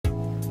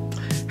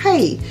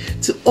Hey,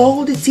 to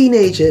all the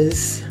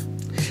teenagers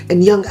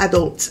and young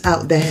adults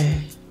out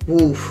there,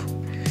 woof,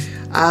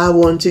 I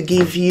want to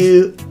give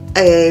you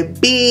a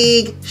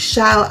big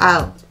shout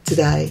out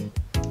today,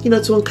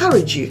 to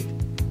encourage you.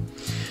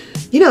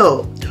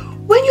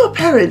 When your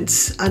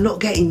parents are not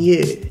getting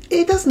you,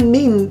 it doesn't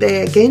mean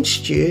they're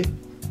against you.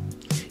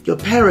 Your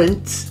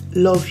parents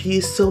love you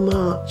so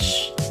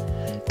much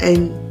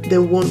and they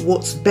want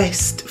what's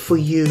best for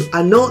you.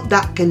 I know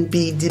that can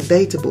be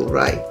debatable,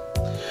 right?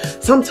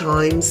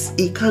 Sometimes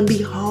it can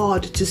be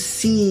hard to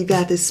see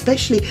that,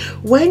 especially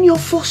when you're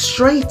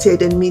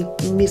frustrated and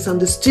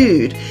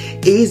misunderstood.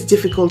 It is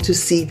difficult to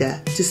see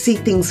that, to see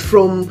things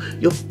from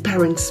your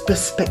parents'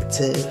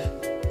 perspective.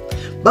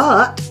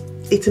 But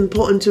it's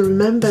important to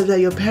remember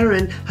that your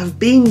parents have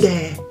been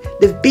there.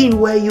 They've been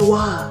where you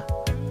are.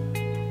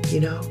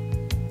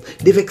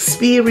 They've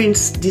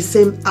experienced the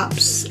same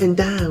ups and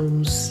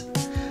downs,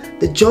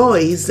 the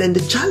joys and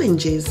the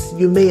challenges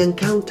you may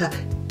encounter.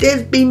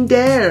 They've been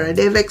there,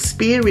 they've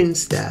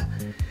experienced that,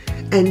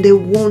 and they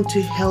want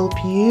to help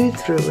you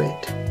through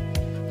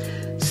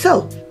it.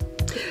 So,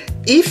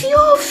 if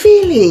you're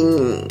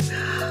feeling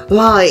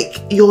like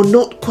you're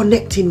not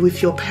connecting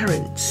with your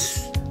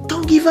parents,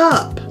 don't give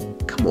up.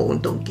 Come on,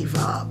 don't give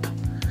up.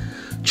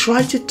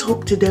 Try to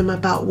talk to them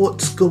about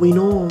what's going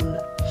on.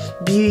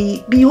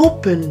 Be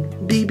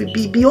open,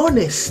 be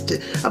honest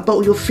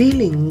about your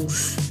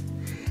feelings,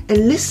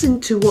 and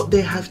listen to what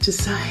they have to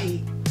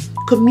say.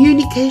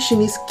 Communication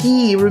is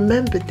key.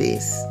 Remember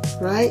this,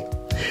 right?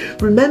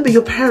 Remember,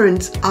 your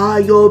parents are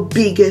your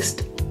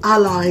biggest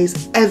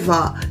allies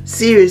ever.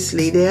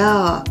 Seriously, they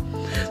are.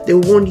 They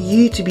want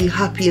you to be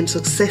happy and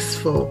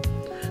successful.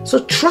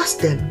 So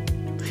trust them,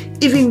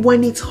 even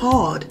when it's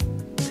hard.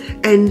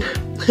 And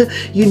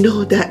you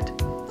know that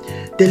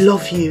they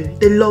love you.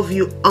 They love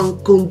you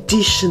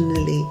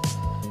unconditionally.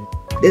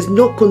 There's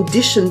no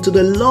condition to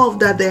the love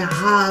that they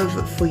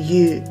have for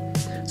you.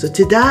 So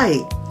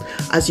today,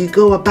 as you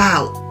go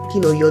about,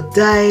 your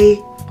day,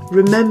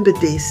 remember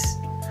this.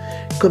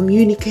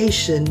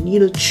 Communication,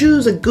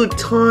 choose a good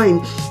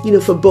time,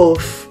 for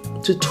both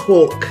to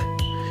talk.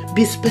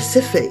 Be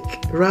specific,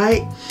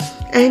 right?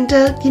 And,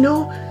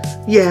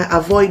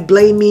 avoid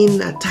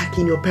blaming,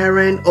 attacking your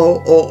parent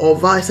or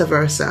vice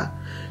versa.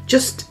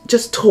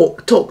 Just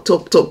talk.